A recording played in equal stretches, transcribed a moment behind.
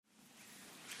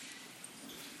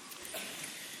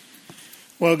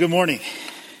Well, good morning.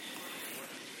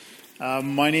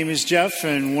 My name is Jeff,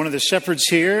 and one of the shepherds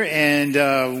here,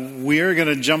 and we are going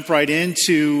to jump right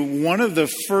into one of the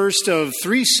first of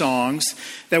three songs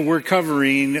that we're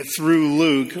covering through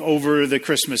Luke over the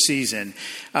Christmas season.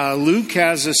 Luke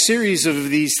has a series of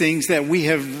these things that we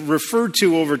have referred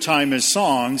to over time as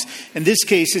songs. In this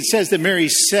case, it says that Mary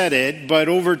said it, but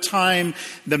over time,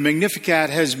 the Magnificat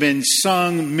has been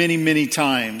sung many, many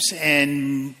times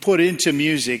and put into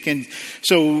music. And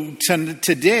so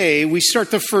today, we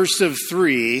start the first of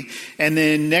three, and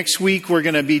then next week, we're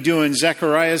going to be doing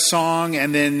Zechariah's song,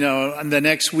 and then the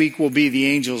next week will be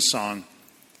the angel's song.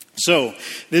 So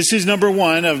this is number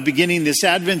one of beginning this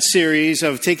Advent series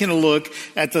of taking a look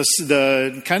at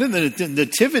the kind of the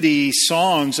nativity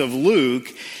songs of Luke.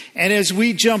 And as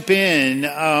we jump in,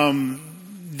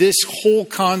 this whole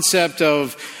concept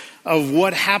of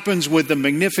what happens with the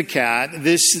Magnificat,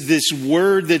 this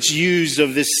word that's used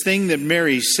of this thing that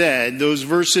Mary said, those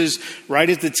verses right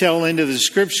at the tail end of the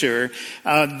scripture,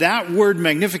 that word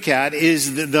Magnificat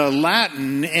is the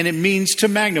Latin, and it means to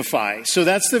magnify. So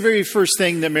that's the very first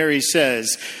thing that Mary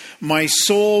says. My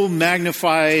soul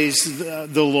magnifies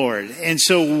the Lord. And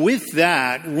so with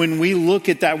that, when we look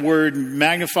at that word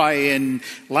magnify in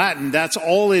Latin, that's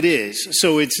all it is.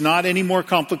 So it's not any more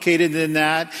complicated than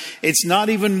that. It's not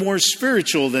even more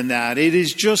spiritual than that. It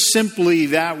is just simply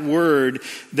that word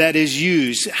that is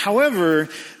used. However,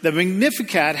 the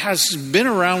Magnificat has been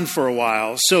around for a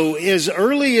while. So as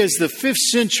early as the 5th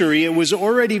century, it was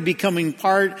already becoming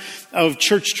part of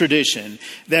church tradition,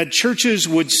 that churches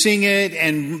would sing it,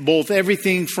 and both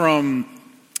everything from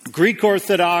Greek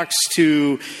Orthodox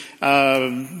to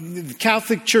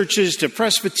Catholic churches to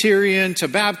Presbyterian to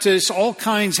Baptist, all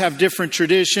kinds have different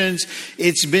traditions.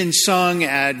 It's been sung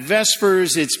at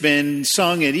Vespers, it's been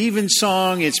sung at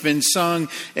Evensong, it's been sung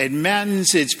at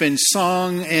Matins, it's been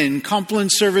sung in Compline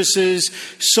services,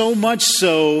 so much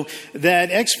so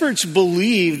that experts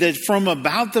believe that from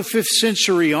about the 5th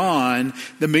century on,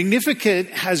 the Magnificat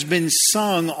has been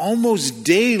sung almost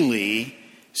daily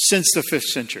since the 5th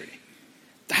century.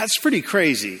 That's pretty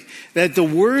crazy, that the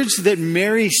words that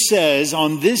Mary says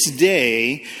on this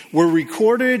day were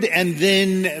recorded and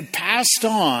then passed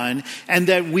on, and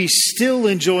that we still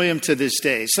enjoy them to this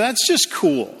day. So that's just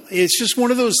cool. It's just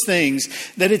one of those things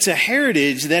that it's a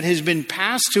heritage that has been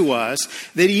passed to us,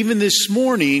 that even this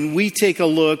morning we take a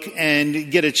look and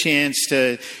get a chance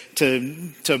to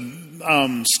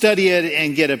study it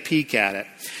and get a peek at it.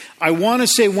 I want to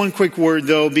say one quick word,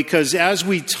 though, because as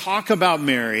we talk about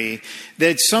Mary,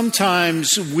 that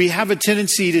sometimes we have a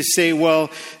tendency to say,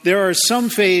 well, there are some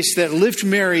faiths that lift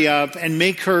Mary up and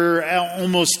make her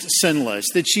almost sinless,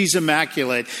 that she's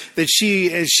immaculate, that she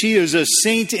is a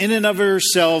saint in and of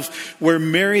herself, where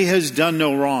Mary has done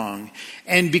no wrong.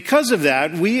 And because of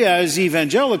that, we as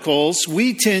evangelicals,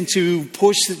 we tend to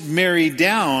push Mary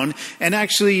down and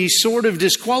actually sort of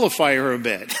disqualify her a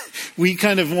bit. We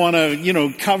kind of want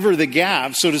to, cover the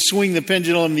gap. So to swing the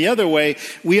pendulum the other way,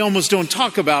 we almost don't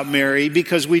talk about Mary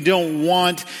because we don't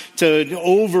want to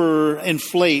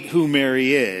overinflate who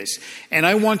Mary is. And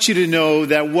I want you to know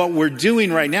that what we're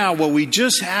doing right now, what we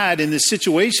just had in this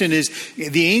situation, is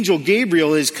the angel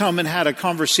Gabriel has come and had a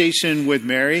conversation with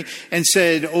Mary and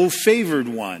said, "Oh, favored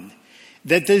one."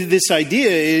 That this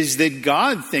idea is that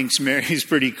God thinks Mary's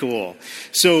pretty cool.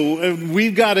 So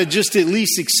we've got to just at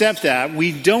least accept that.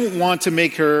 We don't want to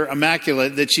make her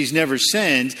immaculate, that she's never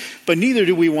sinned, but neither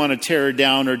do we want to tear her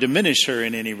down or diminish her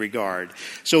in any regard.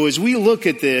 So as we look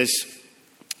at this,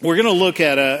 we're going to look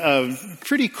at a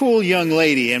pretty cool young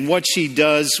lady, and what she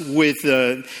does with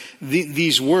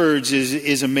these words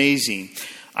is amazing.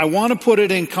 I want to put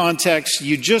it in context.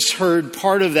 You just heard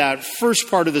part of that first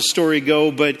part of the story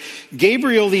go, but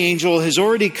Gabriel the angel has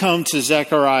already come to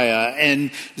Zechariah,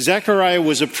 and Zechariah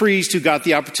was a priest who got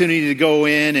the opportunity to go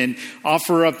in and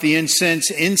offer up the incense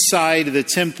inside the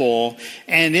temple.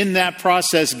 And in that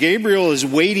process, Gabriel is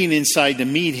waiting inside to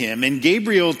meet him. And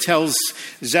Gabriel tells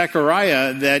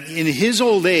Zechariah that in his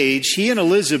old age, he and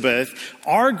Elizabeth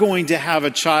are going to have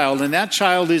a child, and that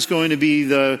child is going to be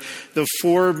the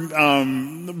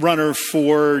forerunner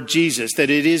for Jesus,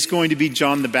 that it is going to be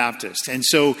John the Baptist. And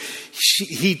so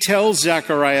he tells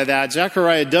Zechariah that.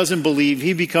 Zechariah doesn't believe.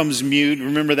 He becomes mute.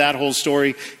 Remember that whole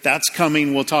story? That's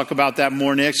coming. We'll talk about that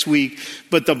more next week.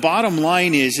 But the bottom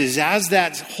line is as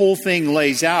that whole thing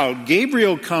lays out,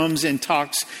 Gabriel comes and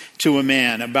talks to a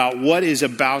man about what is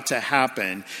about to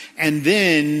happen. And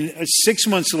then 6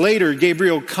 months later,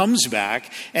 Gabriel comes back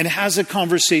back and has a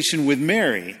conversation with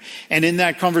Mary. And in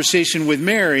that conversation with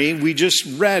Mary, we just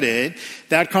read it,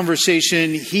 that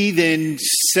conversation, he then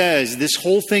says, this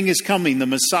whole thing is coming, the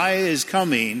Messiah is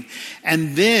coming.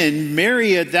 And then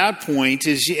Mary at that point,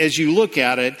 as you look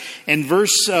at it, in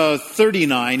verse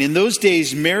 39, in those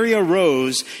days Mary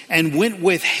arose and went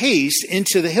with haste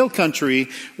into the hill country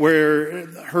where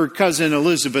her cousin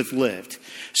Elizabeth lived.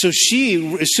 So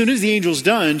she, as soon as the angel's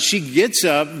done, she gets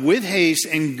up with haste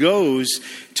and goes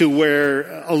to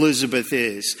where Elizabeth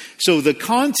is. So the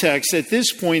context at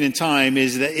this point in time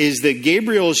is that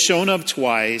Gabriel has shown up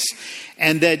twice,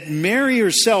 and that Mary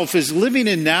herself is living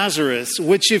in Nazareth,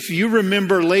 which, if you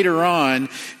remember later on,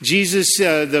 Jesus,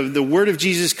 the word of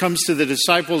Jesus comes to the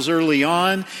disciples early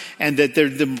on, and that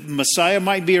the Messiah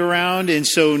might be around. And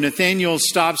so Nathanael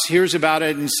stops, hears about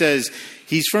it, and says,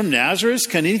 he's from Nazareth?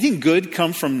 Can anything good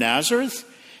come from Nazareth?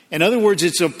 In other words,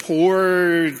 it's a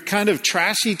poor, kind of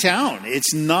trashy town.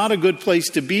 It's not a good place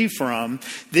to be from.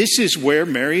 This is where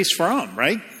Mary's from,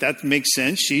 right? That makes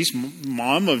sense. She's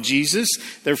mom of Jesus.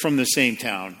 They're from the same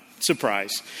town.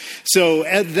 Surprise. So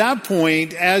at that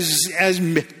point, as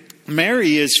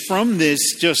Mary is from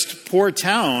this just poor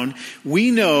town,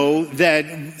 we know that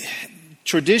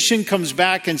tradition comes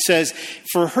back and says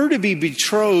for her to be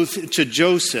betrothed to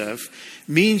Joseph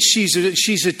means she's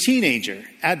a teenager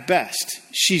at best.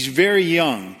 She's very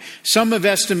young. Some have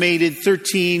estimated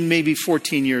 13, maybe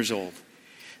 14 years old.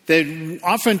 That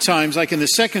oftentimes, like in the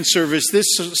second service, this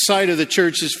side of the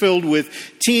church is filled with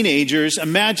teenagers.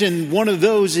 Imagine one of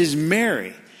those is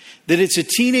Mary. That it's a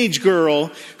teenage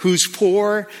girl who's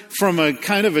poor from a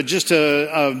kind of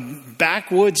a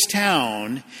backwoods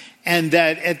town. And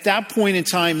that at that point in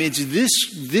time, it's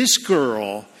this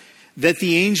girl that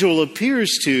the angel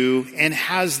appears to and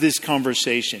has this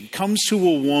conversation. Comes to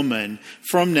a woman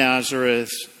from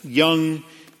Nazareth, young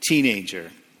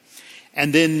teenager.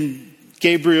 And then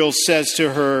Gabriel says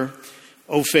to her,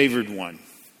 "O favored one."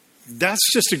 That's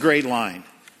just a great line.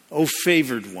 "O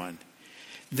favored one."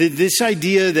 This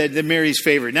idea that Mary's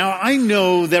favored. Now, I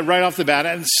know that right off the bat,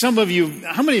 and some of you,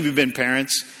 how many of you have been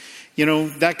parents? You know,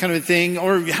 that kind of thing.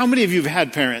 Or how many of you have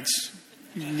had parents?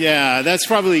 Yeah, that's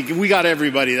probably, we got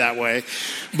everybody that way.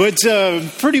 But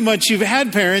pretty much you've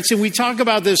had parents, and we talk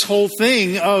about this whole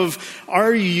thing of,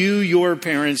 are you your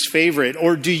parents' favorite?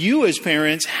 Or do you as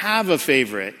parents have a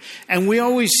favorite? And we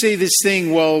always say this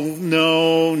thing, well,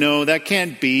 no, that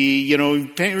can't be. You know,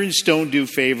 parents don't do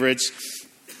favorites.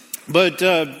 But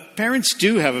parents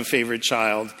do have a favorite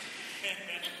child.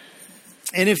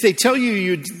 And if they tell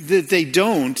you that they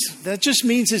don't, that just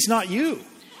means it's not you.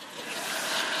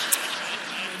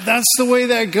 That's the way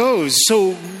that goes.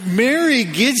 So Mary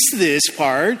gets this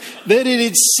part that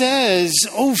it says,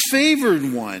 "Oh,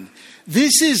 favored one."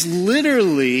 This is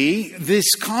literally,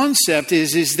 this concept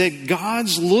is that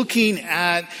God's looking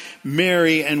at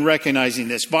Mary and recognizing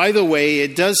this. By the way,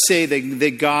 it does say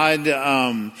that God,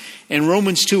 in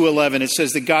Romans 2:11, it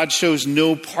says that God shows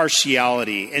no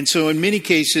partiality. And so in many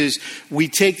cases, we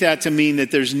take that to mean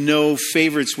that there's no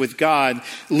favorites with God.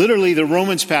 Literally, the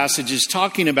Romans passage is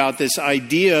talking about this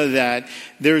idea that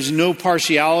there's no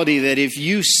partiality, that if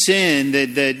you sin,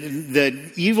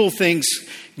 that evil things,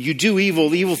 you do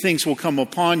evil things will come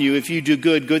upon you. If you do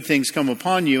good things come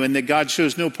upon you. And that God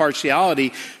shows no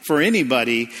partiality for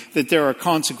anybody, that there are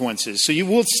consequences. So you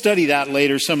will study that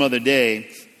later some other day.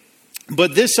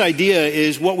 But this idea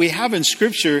is what we have in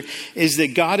Scripture is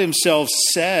that God himself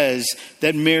says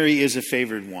that Mary is a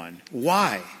favored one.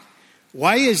 Why?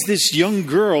 Why is this young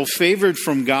girl favored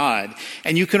from God?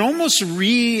 And you can almost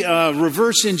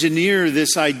reverse engineer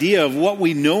this idea of what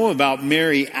we know about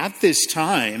Mary at this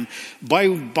time by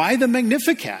the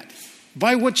Magnificat,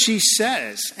 by what she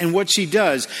says and what she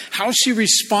does, how she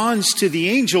responds to the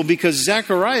angel, because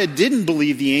Zechariah didn't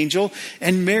believe the angel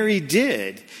and Mary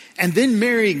did. And then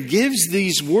Mary gives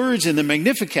these words in the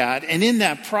Magnificat, and in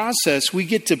that process we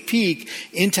get to peek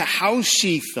into how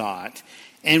she thought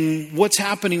and what's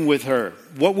happening with her.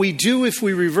 What we do if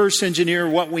we reverse engineer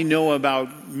what we know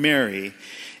about Mary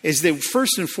is that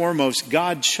first and foremost,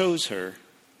 God chose her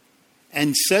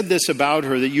and said this about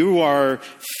her, that you are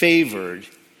favored,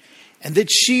 and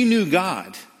that she knew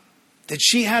God, that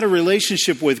she had a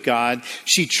relationship with God.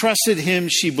 She trusted him,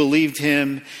 she believed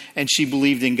him, and she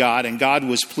believed in God, and God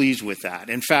was pleased with that.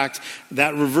 In fact,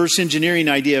 that reverse engineering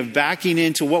idea of backing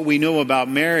into what we know about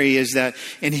Mary is that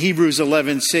in Hebrews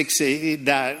 11:6,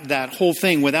 that whole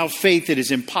thing, without faith it is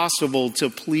impossible to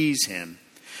please him.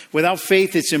 Without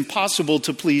faith it's impossible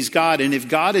to please God. And if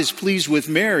God is pleased with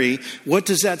Mary, what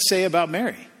does that say about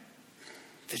Mary?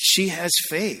 That she has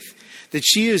faith. that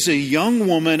she is a young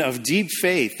woman of deep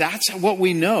faith. That's what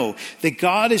we know, that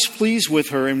God is pleased with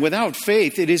her, and without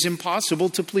faith, it is impossible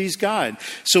to please God.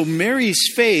 So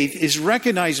Mary's faith is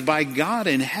recognized by God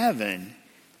in heaven.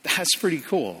 That's pretty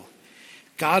cool.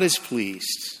 God is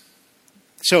pleased.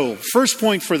 So, first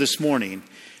point for this morning,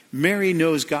 Mary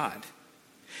knows God.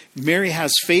 Mary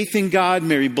has faith in God.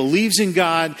 Mary believes in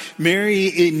God.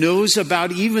 Mary knows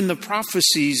about even the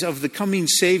prophecies of the coming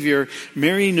Savior.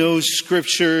 Mary knows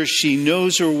Scripture. She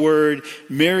knows her word.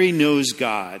 Mary knows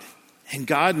God. And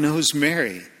God knows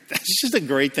Mary. That's just a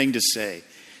great thing to say.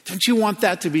 Don't you want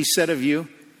that to be said of you?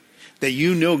 That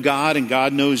you know God and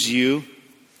God knows you?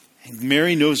 And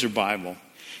Mary knows her Bible.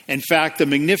 In fact, the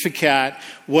Magnificat,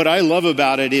 what I love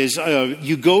about it is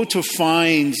you go to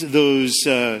find those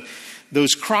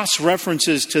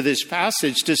cross-references to this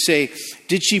passage to say,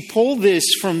 did she pull this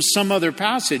from some other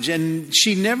passage? And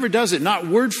she never does it, not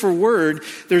word for word.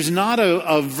 There's not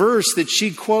a verse that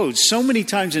she quotes. So many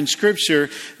times in Scripture,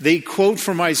 they quote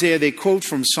from Isaiah, they quote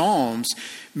from Psalms.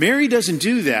 Mary doesn't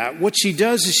do that. What she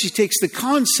does is she takes the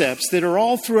concepts that are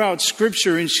all throughout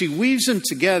Scripture and she weaves them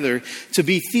together to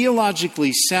be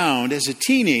theologically sound. As a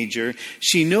teenager,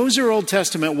 she knows her Old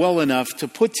Testament well enough to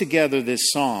put together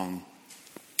this song.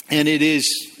 And it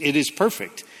is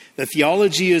perfect. The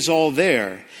theology is all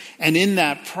there. And in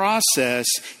that process,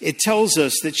 it tells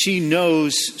us that she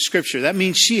knows Scripture. That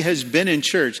means she has been in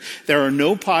church. There are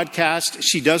no podcasts.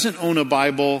 She doesn't own a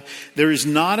Bible. There is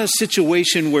not a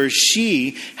situation where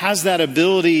she has that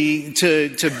ability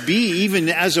to be, even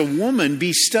as a woman,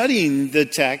 be studying the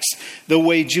text the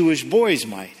way Jewish boys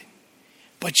might.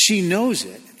 But she knows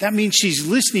it. That means she's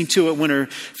listening to it when her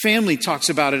family talks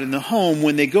about it in the home.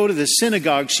 When they go to the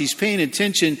synagogue, she's paying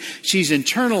attention, she's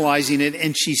internalizing it,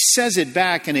 and she says it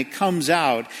back, and it comes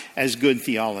out as good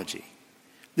theology.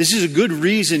 This is a good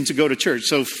reason to go to church.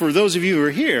 So for those of you who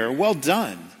are here, well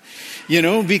done.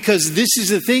 Because this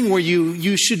is a thing where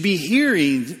you should be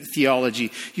hearing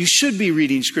theology. You should be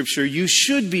reading Scripture. You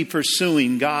should be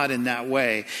pursuing God in that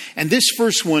way. And this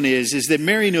first one is that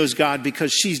Mary knows God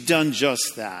because she's done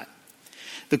just that.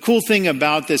 The cool thing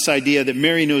about this idea that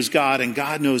Mary knows God and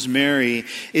God knows Mary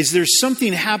is there's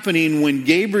something happening when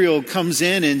Gabriel comes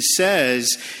in and says,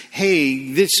 hey,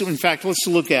 in fact, let's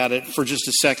look at it for just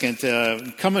a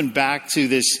second. Coming back to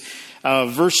this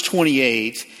verse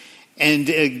 28, and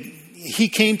he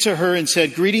came to her and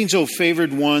said, greetings, O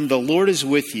favored one, the Lord is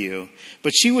with you.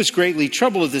 But she was greatly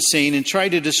troubled at the saying and tried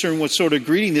to discern what sort of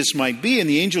greeting this might be. And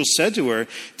the angel said to her,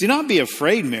 do not be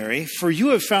afraid, Mary, for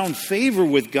you have found favor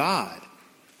with God.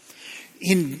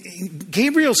 In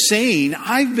Gabriel saying,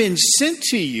 I've been sent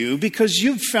to you because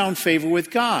you've found favor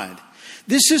with God.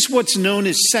 This is what's known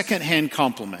as secondhand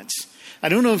compliments. I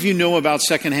don't know if you know about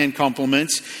secondhand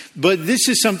compliments, but this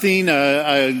is something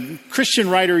a Christian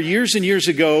writer years and years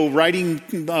ago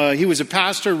he was a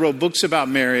pastor, wrote books about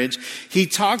marriage. He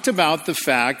talked about the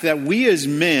fact that we as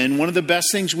men, one of the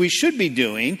best things we should be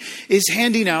doing is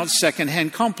handing out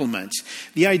secondhand compliments.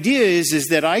 The idea is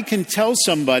that I can tell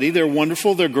somebody they're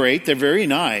wonderful, they're great, they're very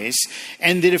nice,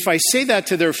 and that if I say that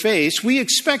to their face, we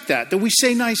expect that we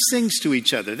say nice things to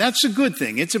each other. That's a good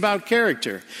thing. It's about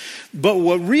character. But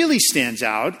what really stands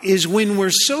out is when we're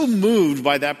so moved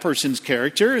by that person's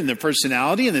character and their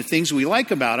personality and the things we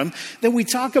like about them that we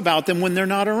talk about them when they're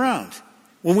not around.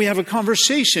 When we have a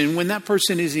conversation when that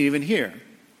person isn't even here.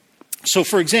 So,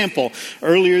 for example,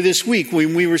 earlier this week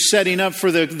when we were setting up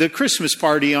for the Christmas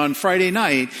party on Friday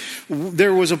night,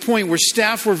 there was a point where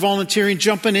staff were volunteering,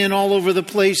 jumping in all over the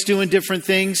place, doing different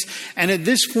things. And at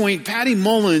this point, Patty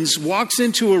Mullins walks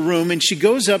into a room and she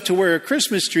goes up to where a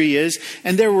Christmas tree is.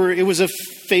 And it was a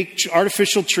fake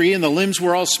artificial tree and the limbs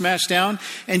were all smashed down.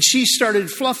 And she started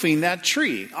fluffing that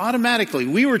tree automatically.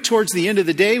 We were towards the end of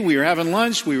the day. We were having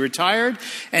lunch. We were tired.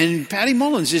 And Patty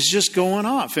Mullins is just going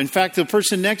off. In fact, the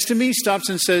person next to me stops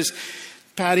and says,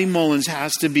 Patty Mullins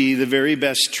has to be the very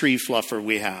best tree fluffer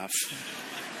we have.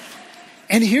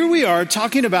 And here we are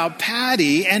talking about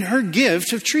Patty and her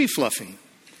gift of tree fluffing.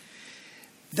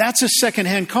 That's a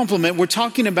secondhand compliment. We're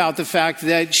talking about the fact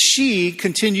that she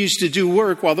continues to do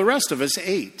work while the rest of us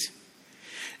ate.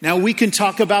 Now we can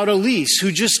talk about Elise,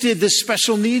 who just did this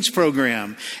special needs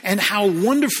program, and how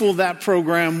wonderful that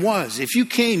program was. If you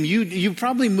came, you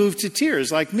probably moved to tears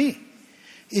like me.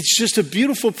 It's just a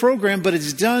beautiful program, but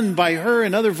it's done by her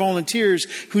and other volunteers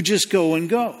who just go and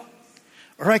go.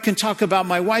 Or I can talk about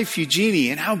my wife,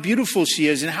 Eugenie, and how beautiful she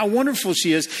is and how wonderful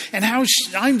she is and how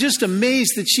I'm just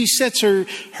amazed that she sets her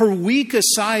week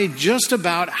aside just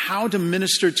about how to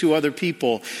minister to other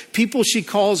people. People she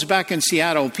calls back in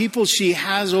Seattle, people she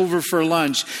has over for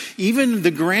lunch, even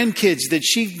the grandkids that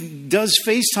she does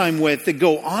FaceTime with that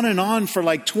go on and on for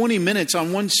like 20 minutes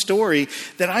on one story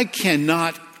that I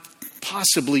cannot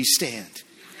possibly stand.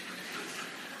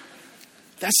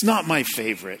 That's not my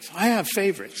favorite. I have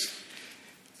favorites.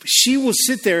 She will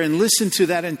sit there and listen to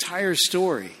that entire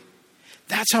story.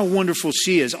 That's how wonderful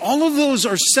she is. All of those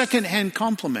are secondhand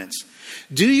compliments.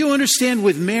 Do you understand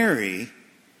with Mary,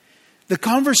 the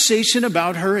conversation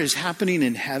about her is happening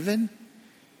in heaven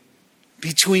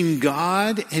between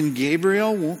God and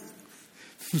Gabriel?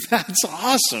 That's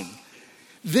awesome.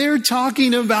 They're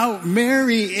talking about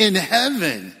Mary in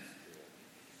heaven.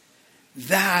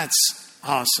 That's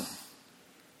awesome.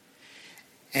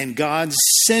 And God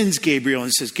sends Gabriel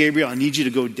and says, Gabriel, I need you to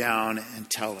go down and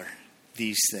tell her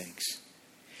these things.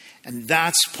 And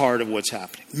that's part of what's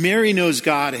happening. Mary knows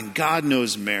God and God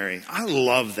knows Mary. I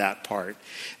love that part.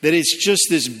 That it's just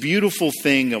this beautiful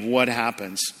thing of what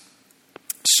happens.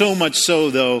 So much so,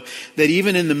 though, that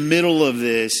even in the middle of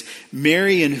this,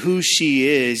 Mary and who she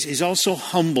is also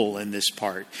humble in this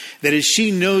part. That as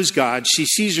she knows God, she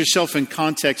sees herself in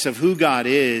context of who God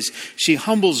is. She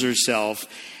humbles herself.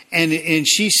 And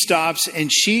she stops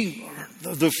and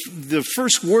the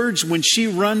first words when she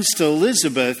runs to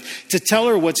Elizabeth to tell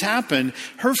her what's happened,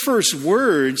 her first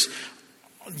words,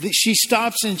 she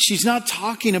stops and she's not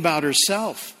talking about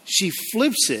herself. She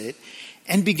flips it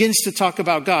and begins to talk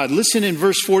about God. Listen in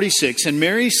verse 46. And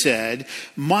Mary said,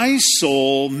 my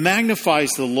soul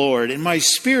magnifies the Lord, and my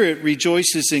spirit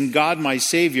rejoices in God my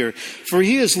Savior, for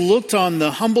he has looked on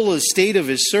the humble estate of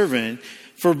his servant.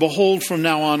 For behold, from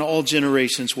now on, all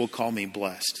generations will call me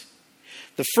blessed.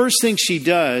 The first thing she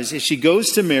does is she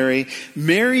goes to Mary.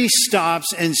 Mary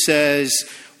stops and says,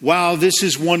 wow, this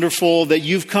is wonderful that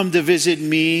you've come to visit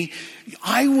me.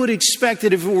 I would expect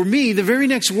that if it were me, the very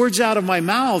next words out of my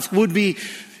mouth would be,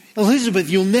 Elizabeth,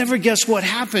 you'll never guess what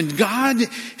happened. God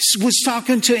was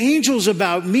talking to angels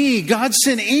about me. God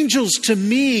sent angels to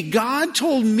me. God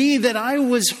told me that I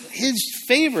was his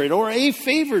favorite or a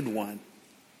favored one.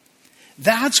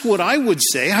 That's what I would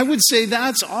say. I would say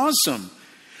that's awesome.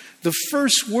 The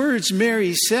first words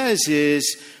Mary says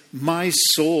is, my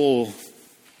soul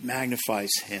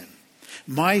magnifies him.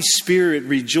 My spirit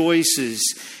rejoices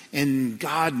in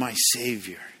God, my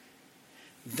Savior.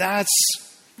 That's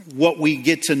what we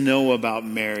get to know about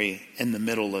Mary in the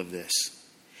middle of this.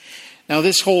 Now,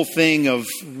 this whole thing of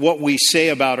what we say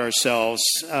about ourselves,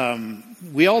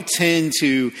 we all tend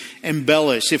to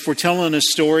embellish. If we're telling a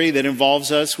story that involves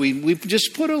us, we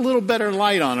just put a little better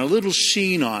light on it, a little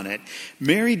sheen on it.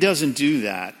 Mary doesn't do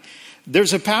that.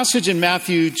 There's a passage in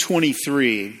Matthew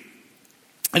 23.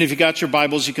 And if you got your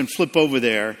Bibles, you can flip over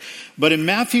there. But in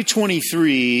Matthew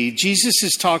 23, Jesus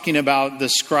is talking about the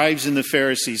scribes and the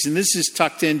Pharisees. And this is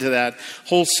tucked into that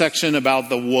whole section about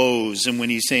the woes and when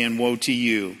he's saying, woe to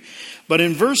you. But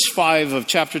in verse 5 of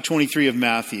chapter 23 of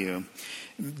Matthew,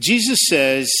 Jesus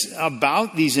says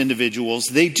about these individuals,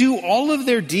 they do all of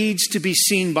their deeds to be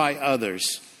seen by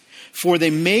others. For they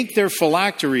make their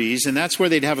phylacteries, and that's where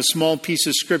they'd have a small piece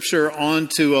of scripture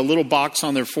onto a little box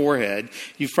on their forehead.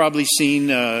 You've probably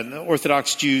seen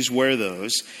Orthodox Jews wear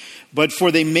those. But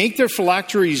for they make their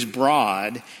phylacteries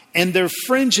broad and their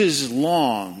fringes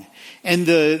long. And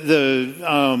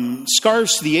the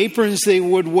scarves, the aprons they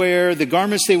would wear, the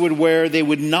garments they would wear, they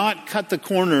would not cut the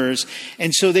corners.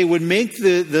 And so they would make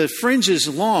the fringes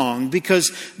long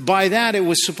because by that it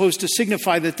was supposed to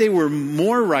signify that they were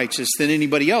more righteous than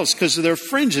anybody else because their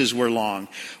fringes were long.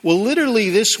 Well, literally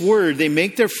this word, they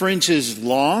make their fringes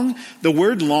long. The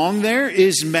word long there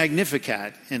is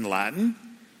Magnificat in Latin.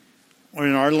 Or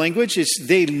in our language, it's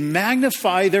they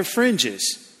magnify their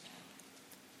fringes.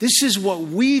 This is what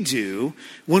we do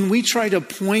when we try to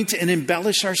point and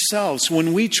embellish ourselves,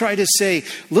 when we try to say,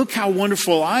 look how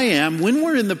wonderful I am, when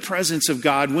we're in the presence of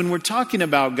God, when we're talking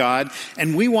about God,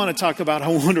 and we want to talk about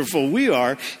how wonderful we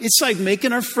are, it's like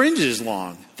making our fringes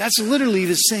long. That's literally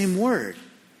the same word.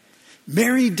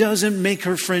 Mary doesn't make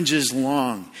her fringes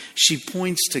long. She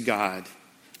points to God.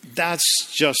 That's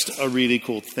just a really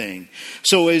cool thing.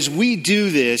 So as we do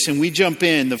this and we jump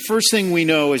in, the first thing we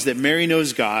know is that Mary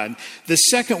knows God. The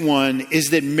second one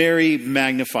is that Mary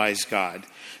magnifies God.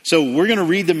 So we're going to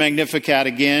read the Magnificat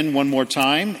again one more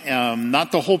time.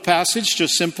 Not the whole passage,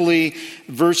 just simply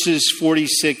verses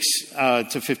 46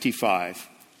 to 55.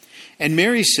 And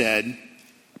Mary said,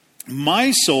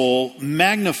 My soul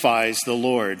magnifies the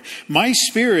Lord. My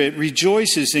spirit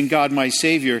rejoices in God my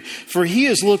Savior, for he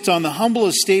has looked on the humble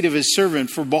estate of his servant.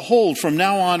 For behold, from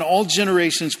now on all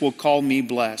generations will call me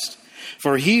blessed.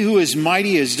 For he who is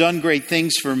mighty has done great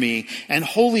things for me, and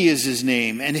holy is his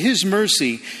name, and his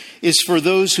mercy is for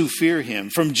those who fear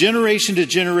him. From generation to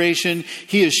generation,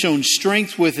 he has shown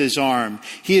strength with his arm.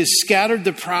 He has scattered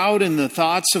the proud in the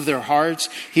thoughts of their hearts.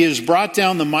 He has brought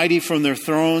down the mighty from their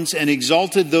thrones and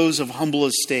exalted those of humble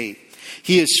estate.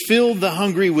 He has filled the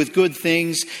hungry with good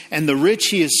things, and the rich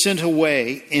he has sent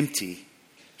away empty.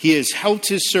 He has helped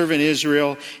his servant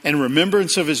Israel in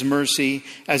remembrance of his mercy,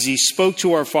 as he spoke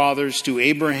to our fathers, to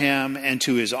Abraham, and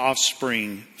to his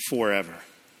offspring forever.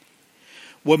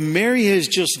 What Mary has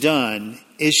just done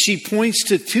is she points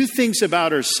to 2 things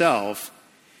about herself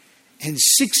and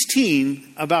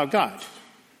 16 about God.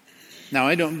 Now,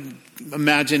 I don't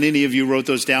imagine any of you wrote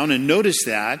those down and noticed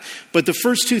that, but the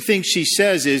first 2 things she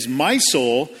says is, my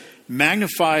soul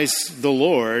magnifies the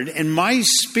Lord, and my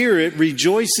spirit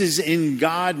rejoices in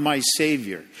God, my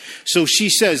Savior. So she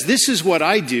says, this is what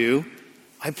I do.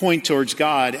 I point towards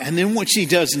God. And then what she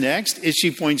does next is she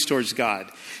points towards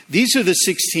God. These are the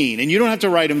 16, and you don't have to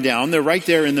write them down. They're right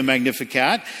there in the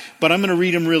Magnificat, but I'm going to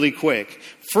read them really quick.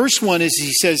 First one is,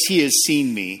 he says, he has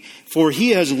seen me, for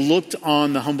he has looked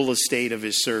on the humble estate of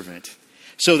his servant.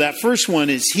 So that first one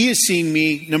is, he has seen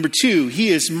me. Number 2, he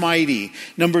is mighty.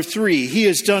 Number 3, he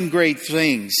has done great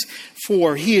things.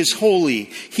 4, he is holy.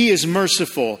 He is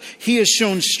merciful. He has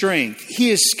shown strength. He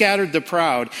has scattered the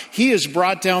proud. He has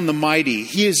brought down the mighty.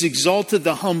 He has exalted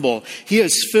the humble. He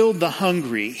has filled the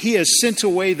hungry. He has sent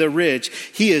away the rich.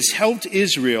 He has helped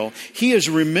Israel. He has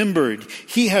remembered.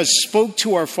 He has spoke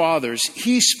to our fathers.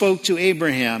 He spoke to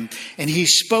Abraham, and he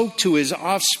spoke to his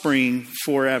offspring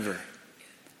forever.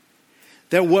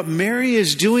 That what Mary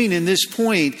is doing in this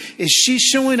point is she's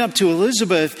showing up to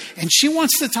Elizabeth and she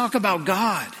wants to talk about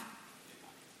God.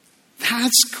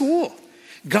 That's cool.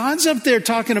 God's up there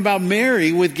talking about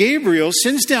Mary with Gabriel,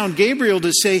 sends down Gabriel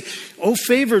to say, oh,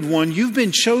 favored one, you've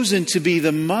been chosen to be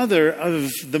the mother of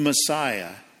the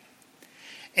Messiah.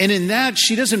 And in that,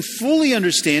 she doesn't fully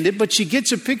understand it, but she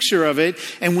gets a picture of it.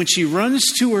 And when she runs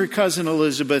to her cousin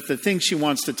Elizabeth, the thing she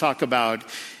wants to talk about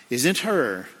isn't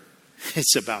her.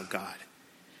 It's about God.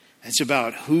 It's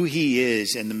about who he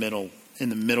is in the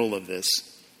middle of this.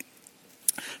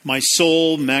 My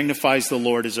soul magnifies the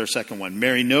Lord is our second one.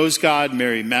 Mary knows God.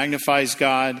 Mary magnifies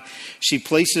God. She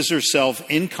places herself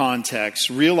in context,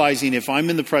 realizing if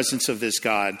I'm in the presence of this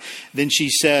God, then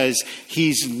she says,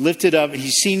 he's lifted up.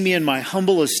 He's seen me in my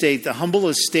humble estate, the humble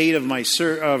estate of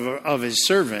of his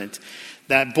servant.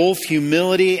 That both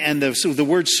humility and the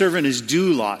word servant is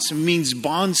doulos. It means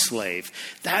bondslave.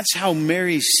 That's how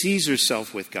Mary sees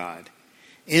herself with God.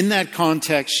 In that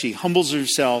context, she humbles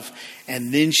herself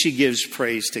and then she gives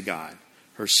praise to God.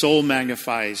 Her soul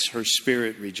magnifies, her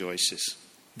spirit rejoices.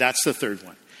 That's the third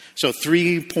one. So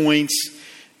 3 points.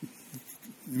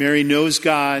 Mary knows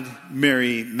God,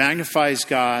 Mary magnifies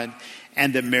God,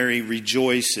 and that Mary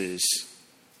rejoices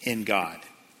in God.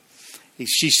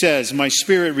 She says, my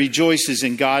spirit rejoices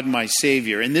in God, my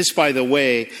Savior. And this, by the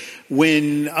way,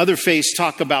 when other faiths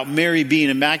talk about Mary being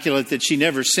immaculate, that she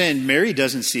never sinned, Mary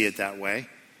doesn't see it that way.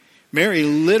 Mary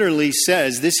literally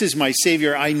says, this is my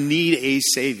Savior. I need a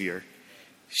Savior.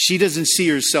 She doesn't see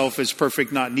herself as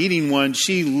perfect, not needing one.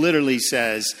 She literally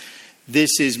says,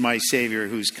 this is my Savior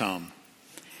who's come.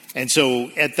 And so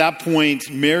at that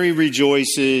point, Mary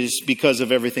rejoices because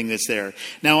of everything that's there.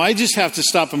 Now, I just have to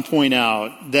stop and point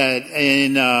out that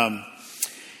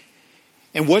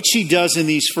and what she does in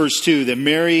these first 2, that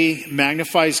Mary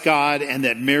magnifies God and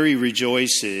that Mary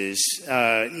rejoices,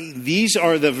 these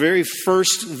are the very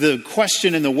first, the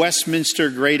question in the Westminster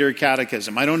Greater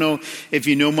Catechism. I don't know if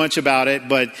you know much about it,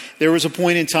 but there was a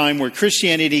point in time where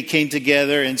Christianity came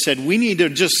together and said, we need to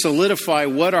just solidify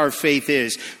what our faith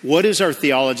is. What is our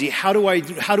theology? How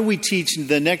do we teach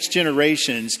the next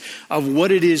generations of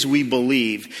what it is we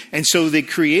believe? And so they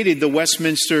created the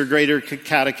Westminster Greater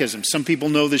Catechism. Some people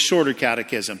know the Shorter Catechism.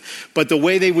 But the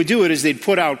way they would do it is they'd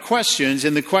put out questions,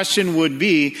 and the question would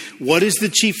be, what is the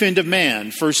chief end of man?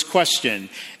 First question.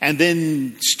 And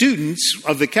then students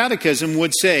of the catechism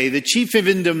would say, the chief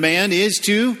end of man is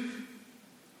to...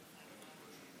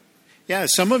 Yeah,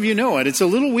 some of you know it. It's a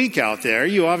little weak out there.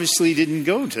 You obviously didn't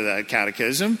go to that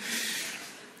catechism.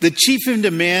 The chief end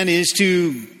of man is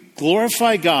to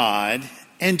glorify God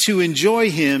and to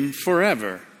enjoy him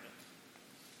forever.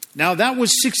 Now, that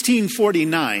was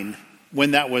 1649.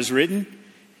 When that was written.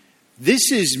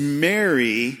 This is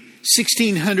Mary,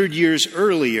 1600 years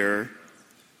earlier,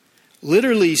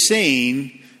 literally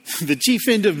saying The chief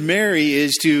end of Mary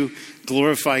is to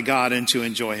glorify God and to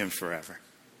enjoy him forever.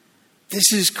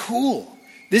 This is cool.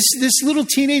 This little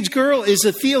teenage girl is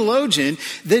a theologian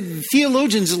that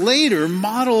theologians later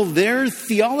model their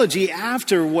theology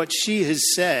after what she has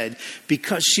said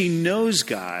because she knows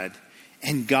God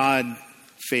and God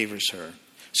favors her.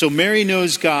 So Mary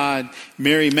knows God,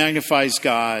 Mary magnifies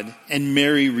God, and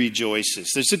Mary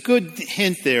rejoices. There's a good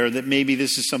hint there that maybe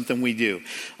this is something we do.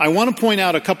 I want to point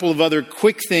out a couple of other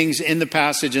quick things in the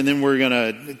passage, and then we're going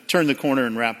to turn the corner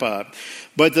and wrap up.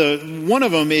 But one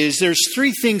of them is there's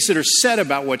three things that are said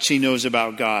about what she knows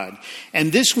about God.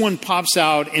 And this one pops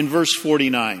out in verse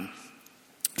 49.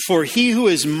 For he who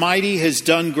is mighty has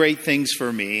done great things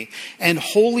for me, and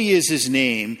holy is his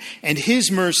name, and his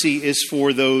mercy is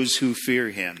for those who fear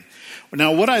him.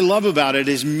 Now, what I love about it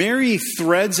is Mary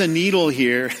threads a needle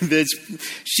here.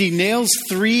 She nails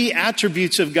three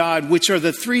attributes of God, which are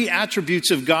the three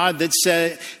attributes of God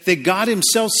that God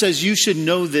himself says, you should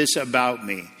know this about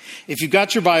me. If you've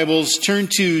got your Bibles, turn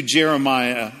to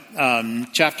Jeremiah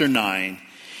chapter 9.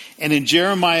 And in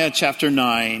Jeremiah chapter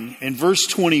 9, in verse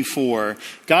 24,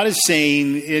 God is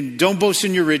saying, don't boast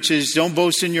in your riches, don't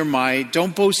boast in your might,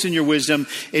 don't boast in your wisdom.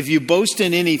 If you boast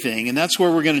in anything, and that's where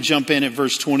we're going to jump in at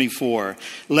verse 24,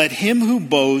 let him who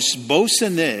boasts, boast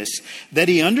in this, that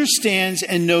he understands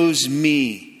and knows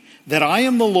me, that I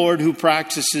am the Lord who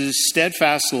practices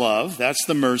steadfast love, that's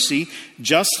the mercy,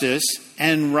 justice,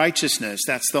 and righteousness,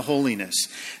 that's the holiness.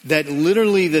 That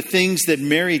literally the things that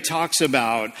Mary talks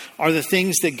about are the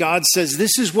things that God says,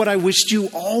 this is what I wished you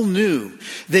all knew.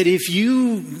 That if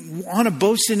you want to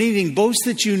boast in anything, boast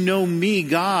that you know me,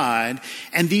 God.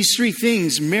 And these three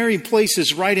things, Mary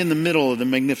places right in the middle of the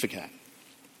Magnificat.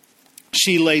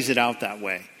 She lays it out that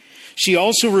way. She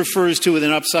also refers to it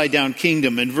an upside down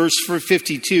kingdom. In verse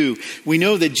 52, we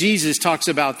know that Jesus talks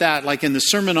about that, like in the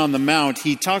Sermon on the Mount.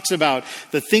 He talks about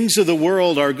the things of the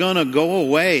world are going to go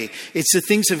away. It's the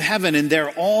things of heaven, and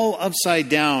they're all upside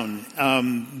down.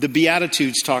 The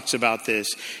Beatitudes talks about this.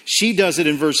 She does it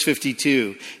in verse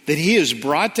 52, that he has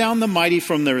brought down the mighty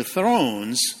from their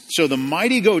thrones. So the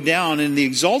mighty go down, and the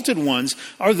exalted ones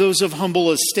are those of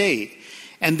humble estate.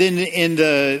 And then in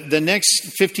the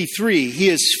next 53, he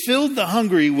has filled the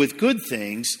hungry with good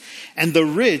things, and the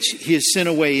rich he has sent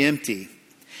away empty.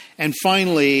 And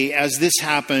finally, as this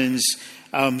happens,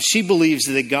 she believes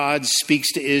that God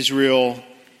speaks to Israel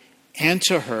and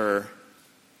to her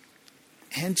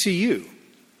and to you.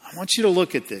 I want you to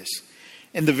look at this.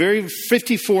 In the very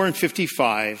 54 and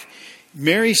 55,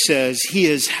 Mary says, he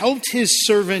has helped his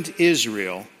servant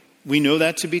Israel. We know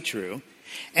that to be true.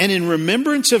 And in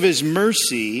remembrance of his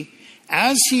mercy,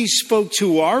 as he spoke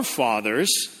to our fathers,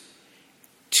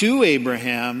 to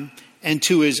Abraham, and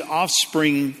to his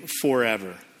offspring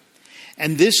forever.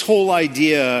 And this whole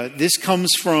idea, this comes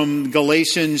from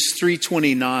Galatians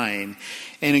 3:29.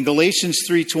 And in Galatians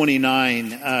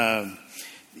 3:29,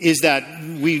 is that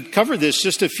we covered this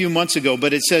just a few months ago,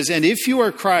 but it says, and if you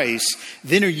are Christ,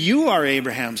 then you are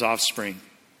Abraham's offspring,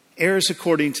 heirs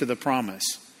according to the promise.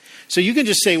 So you can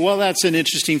just say, well, that's an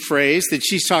interesting phrase that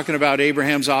she's talking about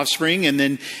Abraham's offspring. And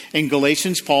then in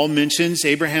Galatians, Paul mentions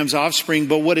Abraham's offspring.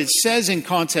 But what it says in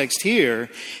context here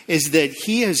is that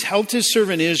he has helped his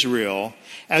servant Israel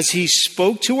as he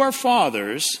spoke to our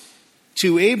fathers,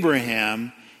 to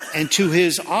Abraham, and to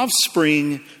his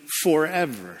offspring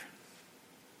forever.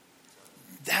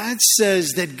 That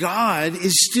says that God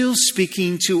is still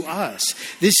speaking to us.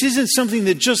 This isn't something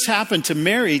that just happened to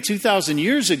Mary 2,000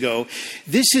 years ago.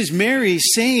 This is Mary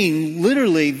saying,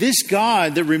 literally, this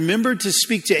God that remembered to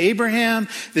speak to Abraham,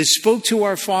 that spoke to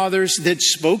our fathers, that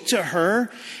spoke to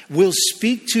her, will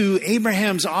speak to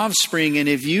Abraham's offspring. And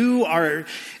if you are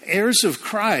heirs of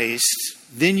Christ,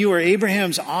 then you are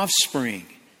Abraham's offspring.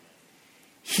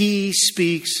 He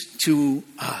speaks to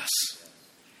us.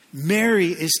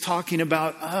 Mary is talking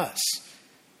about us.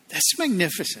 That's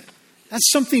magnificent. That's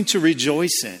something to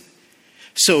rejoice in.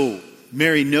 So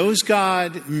Mary knows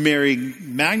God, Mary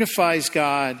magnifies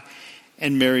God,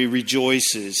 and Mary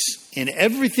rejoices in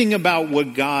everything about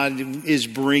what God is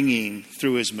bringing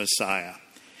through his Messiah.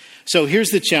 So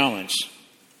here's the challenge.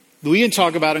 We can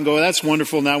talk about it and go, that's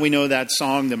wonderful. Now we know that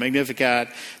song, the Magnificat.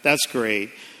 That's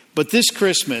great. But this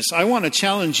Christmas, I want to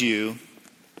challenge you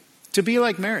to be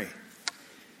like Mary.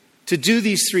 To do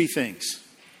these three things.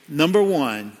 Number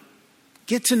one,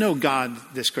 get to know God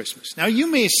this Christmas. Now, you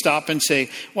may stop and say,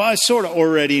 well, I sort of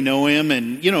already know him,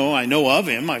 and, I know of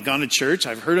him. I've gone to church.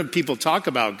 I've heard of people talk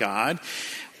about God.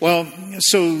 Well,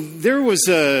 so there was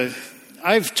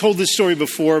I've told this story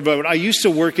before, but I used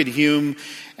to work at Hume,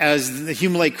 as the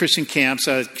Hume Lake Christian Camps,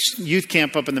 a youth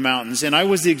camp up in the mountains. And I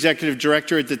was the executive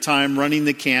director at the time running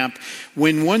the camp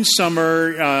when one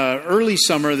summer, early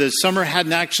summer, the summer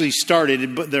hadn't actually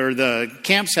started, but the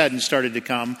camps hadn't started to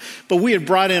come, but we had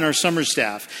brought in our summer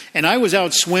staff. And I was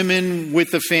out swimming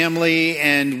with the family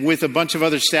and with a bunch of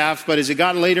other staff, but as it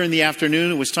got later in the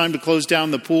afternoon, it was time to close down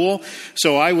the pool.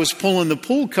 So I was pulling the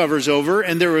pool covers over,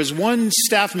 and there was one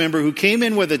staff member who came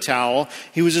in with a towel.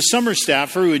 He was a summer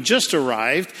staffer who had just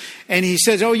arrived, and he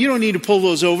says, "Oh, you don't need to pull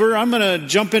those over. I'm going to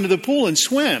jump into the pool and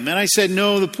swim." And I said,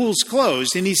 "No, the pool's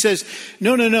closed." And he says,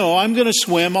 No, I'm going to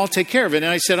swim. I'll take care of it."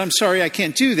 And I said, "I'm sorry, I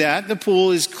can't do that. The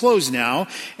pool is closed now."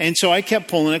 And so I kept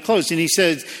pulling it closed. And he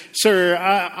said, "Sir,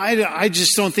 I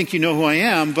just don't think you know who I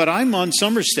am, but I'm on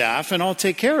summer staff and I'll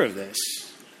take care of this."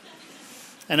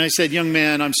 And I said, "Young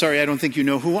man, I'm sorry, I don't think you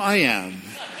know who I am.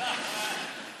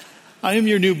 I am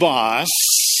your new boss,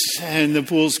 and the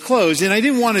pool's closed." And I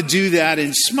didn't want to do that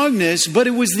in smugness, but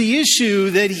it was the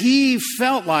issue that he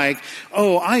felt like,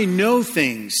 "Oh, I know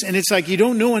things." And it's like, you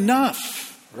don't know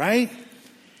enough, right?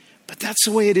 But that's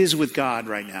the way it is with God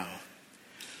right now.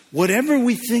 Whatever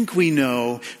we think we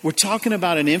know, we're talking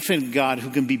about an infinite God who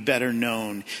can be better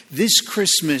known. This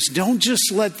Christmas, don't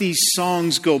just let these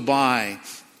songs go by.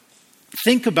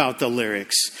 Think about the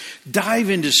lyrics. Dive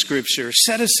into Scripture.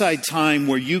 Set aside time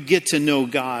where you get to know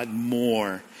God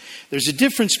more. There's a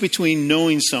difference between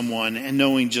knowing someone and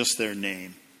knowing just their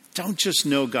name. Don't just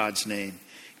know God's name.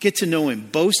 Get to know Him.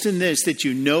 Boast in this, that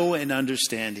you know and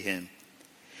understand Him.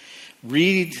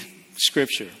 Read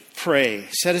Scripture. Pray.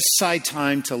 Set aside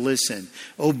time to listen.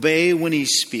 Obey when He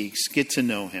speaks. Get to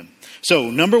know Him. So,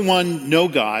 number one, know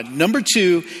God. Number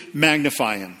two,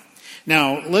 magnify Him.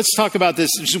 Now, let's talk about this.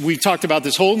 We've talked about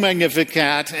this whole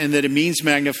Magnificat and that it means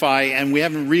magnify, and we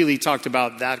haven't really talked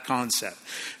about that concept.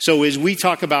 So as we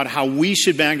talk about how we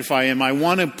should magnify Him, I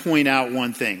want to point out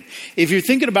one thing. If you're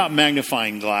thinking about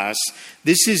magnifying glass,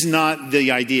 this is not the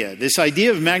idea. This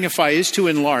idea of magnify is to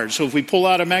enlarge. So if we pull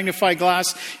out a magnifying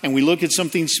glass and we look at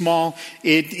something small,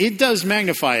 it does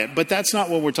magnify it, but that's not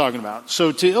what we're talking about.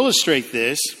 So to illustrate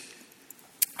this,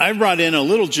 I brought in a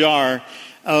little jar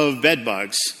of bed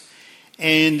bugs.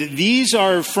 And these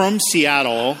are from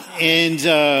Seattle. And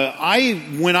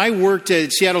when I worked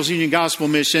at Seattle's Union Gospel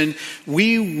Mission,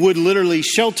 we would literally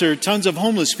shelter tons of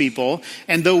homeless people.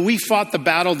 And though we fought the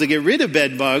battle to get rid of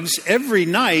bed bugs, every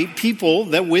night people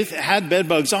that had bed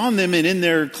bugs on them and in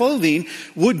their clothing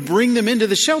would bring them into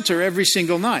the shelter every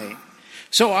single night.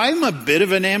 So I'm a bit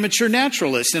of an amateur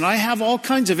naturalist, and I have all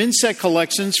kinds of insect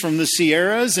collections from the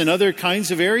Sierras and other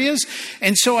kinds of areas.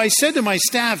 And so I said to my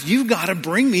staff, "You've got to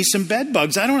bring me some bed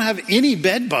bugs. I don't have any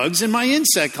bed bugs in my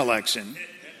insect collection."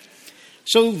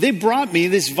 So they brought me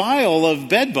this vial of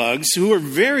bed bugs, who are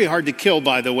very hard to kill,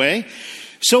 by the way.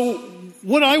 So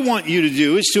what I want you to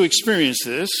do is to experience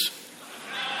this.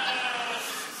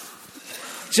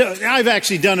 So I've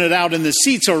actually done it out in the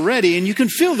seats already, and you can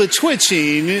feel the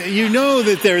twitching. You know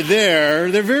that they're there.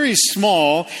 They're very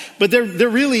small, but they're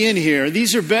really in here.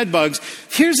 These are bed bugs.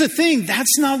 Here's the thing.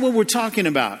 That's not what we're talking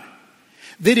about.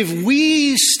 That if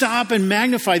we stop and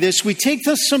magnify this, we take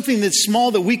something that's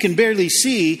small that we can barely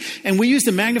see, and we use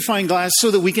the magnifying glass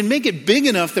so that we can make it big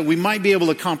enough that we might be able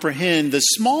to comprehend the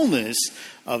smallness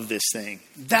of this thing.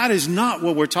 That is not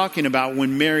what we're talking about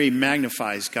when Mary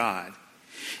magnifies God.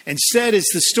 Instead,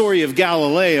 it's the story of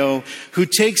Galileo, who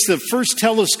takes the first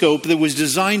telescope that was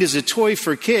designed as a toy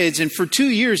for kids, and for 2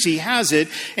 years he has it,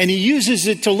 and he uses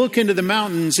it to look into the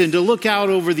mountains and to look out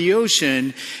over the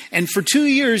ocean. And for 2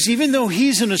 years, even though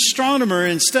he's an astronomer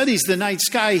and studies the night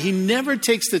sky, he never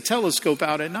takes the telescope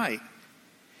out at night.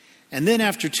 And then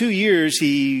after 2 years,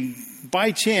 he,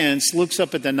 by chance, looks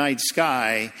up at the night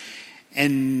sky,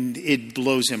 and it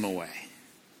blows him away.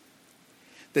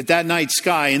 That night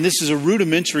sky, and this is a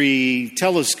rudimentary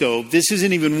telescope, this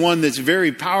isn't even one that's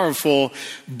very powerful,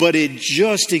 but it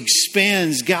just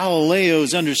expands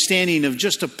Galileo's understanding of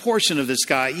just a portion of the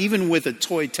sky, even with a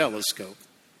toy telescope.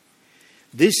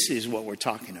 This is what we're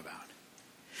talking about.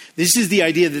 This is the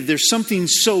idea that there's something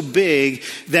so big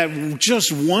that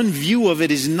just one view of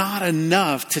it is not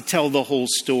enough to tell the whole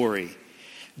story.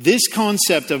 This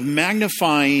concept of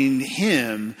magnifying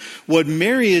Him, what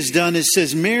Mary has done is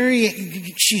says,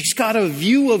 Mary, she's got a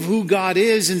view of who God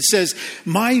is and says,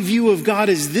 my view of God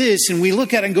is this. And we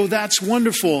look at it and go, that's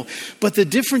wonderful. But the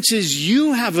difference is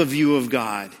you have a view of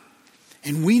God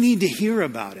and we need to hear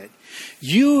about it.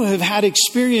 You have had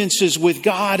experiences with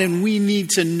God and we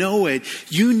need to know it.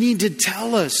 You need to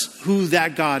tell us who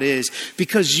that God is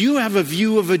because you have a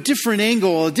view of a different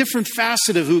angle, a different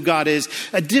facet of who God is,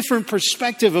 a different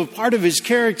perspective of part of His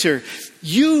character.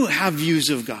 You have views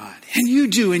of God and you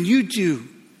do.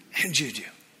 and Juju.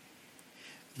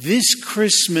 This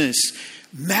Christmas,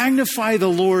 magnify the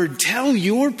Lord. Tell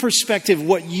your perspective,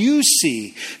 what you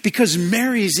see. Because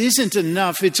Mary's isn't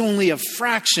enough. It's only a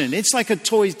fraction. It's like a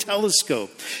toy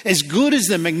telescope. As good as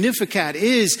the Magnificat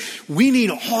is, we need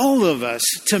all of us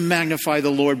to magnify the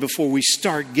Lord before we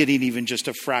start getting even just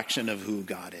a fraction of who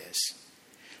God is.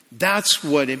 That's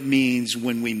what it means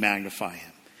when we magnify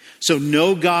Him. So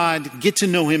know God, get to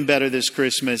know Him better this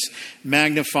Christmas,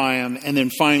 magnify Him, and then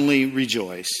finally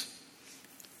rejoice.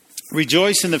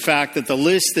 Rejoice in the fact that the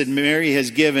list that Mary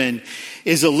has given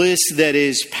is a list that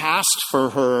is past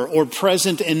for her or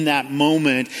present in that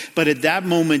moment. But at that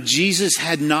moment, Jesus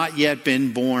had not yet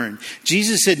been born.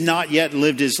 Jesus had not yet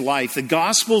lived His life. The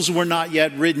Gospels were not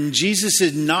yet written. Jesus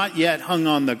had not yet hung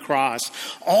on the cross.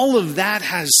 All of that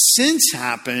has since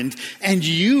happened, and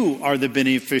you are the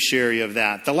beneficiary of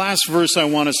that. The last verse I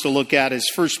want us to look at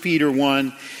is 1 Peter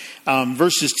 1.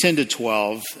 Verses 10 to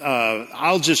 12.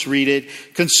 I'll just read it.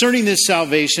 Concerning this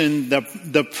salvation,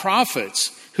 the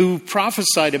prophets who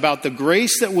prophesied about the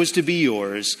grace that was to be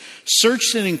yours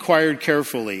searched and inquired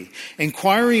carefully,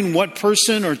 inquiring what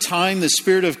person or time the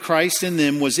Spirit of Christ in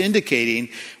them was indicating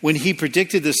when He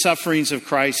predicted the sufferings of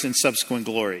Christ and subsequent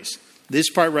glories. This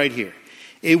part right here.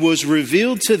 It was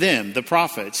revealed to them, the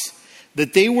prophets,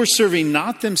 that they were serving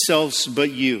not themselves but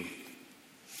you,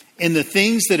 and the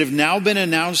things that have now been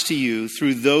announced to you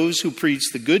through those who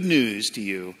preach the good news to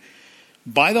you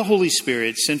by the Holy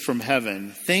Spirit sent from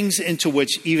heaven, things into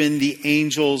which even the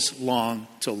angels long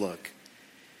to look.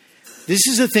 This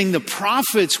is a thing the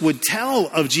prophets would tell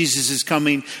of Jesus'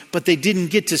 coming, but they didn't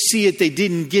get to see it. They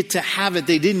didn't get to have it.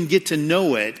 They didn't get to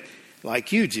know it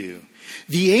like you do.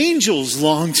 The angels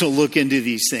long to look into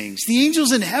these things. The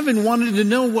angels in heaven wanted to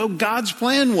know what God's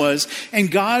plan was,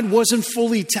 and God wasn't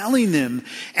fully telling them.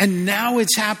 And now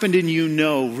it's happened, and you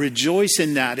know. Rejoice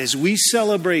in that. As we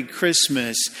celebrate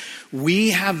Christmas,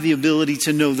 we have the ability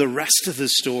to know the rest of the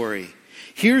story.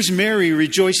 Here's Mary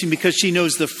rejoicing because she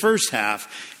knows the first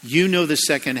half. You know the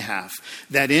second half.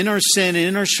 That in our sin and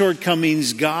in our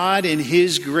shortcomings, God in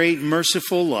His great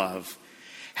merciful love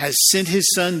has sent His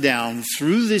Son down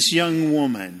through this young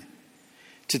woman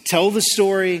to tell the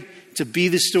story, to be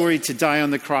the story, to die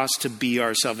on the cross, to be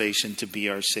our salvation, to be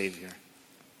our Savior.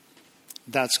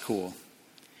 That's cool.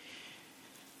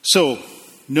 So,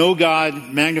 know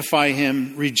God, magnify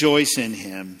Him, rejoice in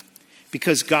Him,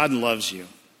 because God loves you.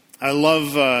 I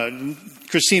love,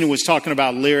 Christina was talking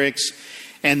about lyrics,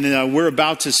 and we're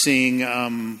about to sing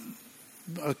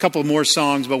a couple more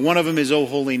songs, but one of them is "O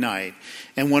Holy Night."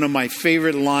 And one of my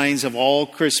favorite lines of all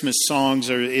Christmas songs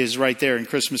is right there in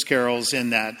Christmas carols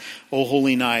in that "O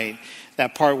Holy Night,"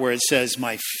 that part where it says,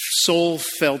 "My soul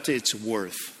felt its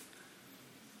worth."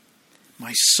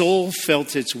 My soul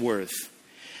felt its worth.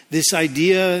 This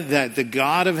idea that the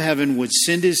God of heaven would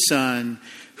send His Son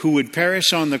who would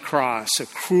perish on the cross, a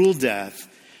cruel death,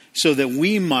 so that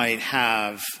we might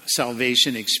have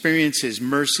salvation, experience His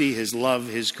mercy, His love,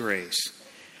 His grace.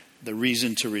 The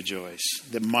reason to rejoice,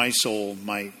 that my soul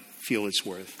might feel its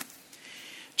worth.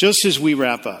 Just as we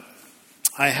wrap up,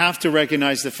 I have to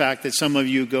recognize the fact that some of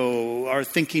you are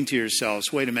thinking to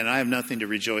yourselves, wait a minute, I have nothing to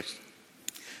rejoice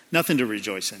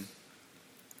in.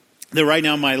 That right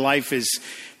now my life is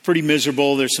pretty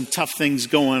miserable. There's some tough things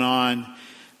going on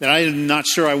that I'm not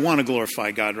sure I want to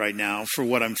glorify God right now for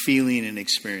what I'm feeling and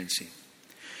experiencing.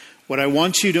 What I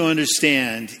want you to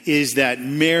understand is that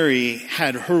Mary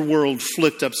had her world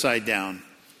flipped upside down.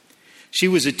 She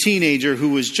was a teenager who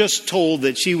was just told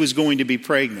that she was going to be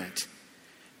pregnant.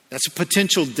 That's a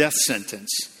potential death sentence,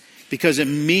 because it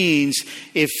means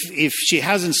if she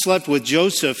hasn't slept with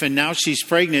Joseph and now she's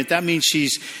pregnant, that means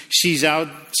she's out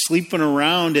sleeping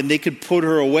around and they could put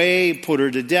her away, put her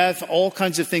to death. All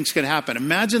kinds of things could happen.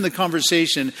 Imagine the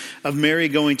conversation of Mary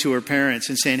going to her parents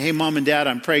and saying, "Hey, Mom and Dad,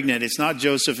 I'm pregnant. It's not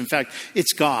Joseph. In fact,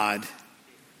 it's God."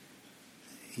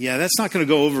 Yeah, that's not going to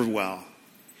go over well.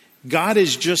 God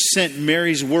has just sent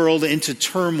Mary's world into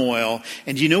turmoil.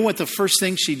 And you know what the first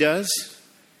thing she does?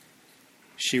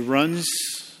 She runs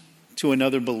to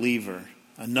another believer,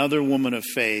 another woman of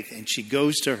faith, and she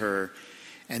goes to her,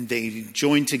 and they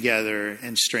join together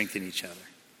and strengthen each other.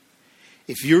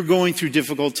 If you're going through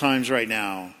difficult times right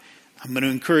now, I'm going to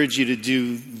encourage you to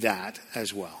do that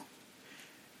as well.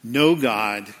 Know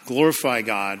God, glorify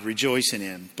God, rejoice in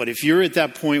Him. But if you're at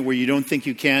that point where you don't think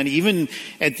you can, even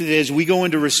as we go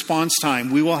into response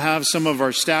time, we will have some of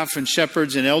our staff and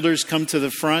shepherds and elders come to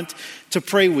the front to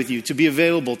pray with you, to be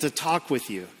available, to talk with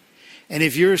you. And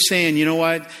if you're saying, you know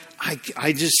what, I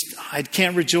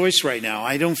can't rejoice right now.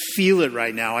 I don't feel it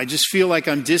right now. I just feel like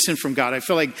I'm distant from God. I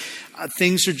feel like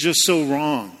things are just so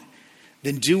wrong.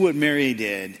 then do what Mary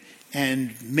did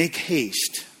and make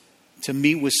haste to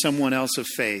meet with someone else of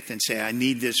faith and say, I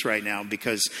need this right now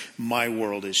because my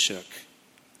world is shook.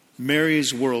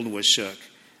 Mary's world was shook,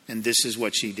 and this is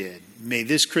what she did. May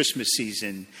this Christmas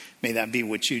season, may that be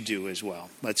what you do as well.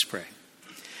 Let's pray.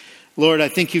 Lord, I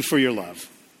thank you for your love.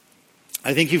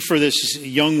 I thank you for this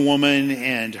young woman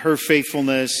and her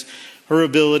faithfulness, her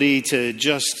ability to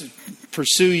just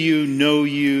pursue you, know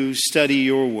you, study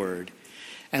your word.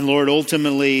 And Lord,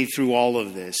 ultimately through all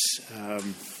of this,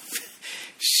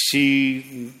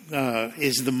 she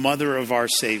is the mother of our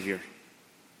Savior.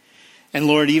 And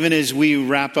Lord, even as we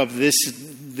wrap up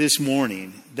this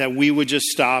morning, that we would just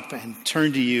stop and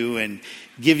turn to you and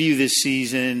give you this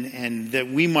season, and that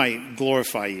we might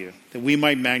glorify you, that we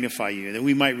might magnify you, that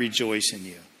we might rejoice in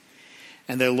you.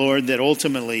 And that, Lord, that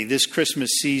ultimately this Christmas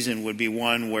season would be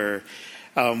one where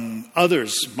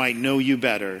others might know you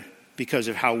better because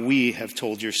of how we have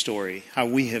told your story, how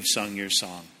we have sung your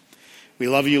song. We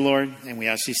love you, Lord, and we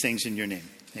ask these things in your name.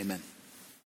 Amen.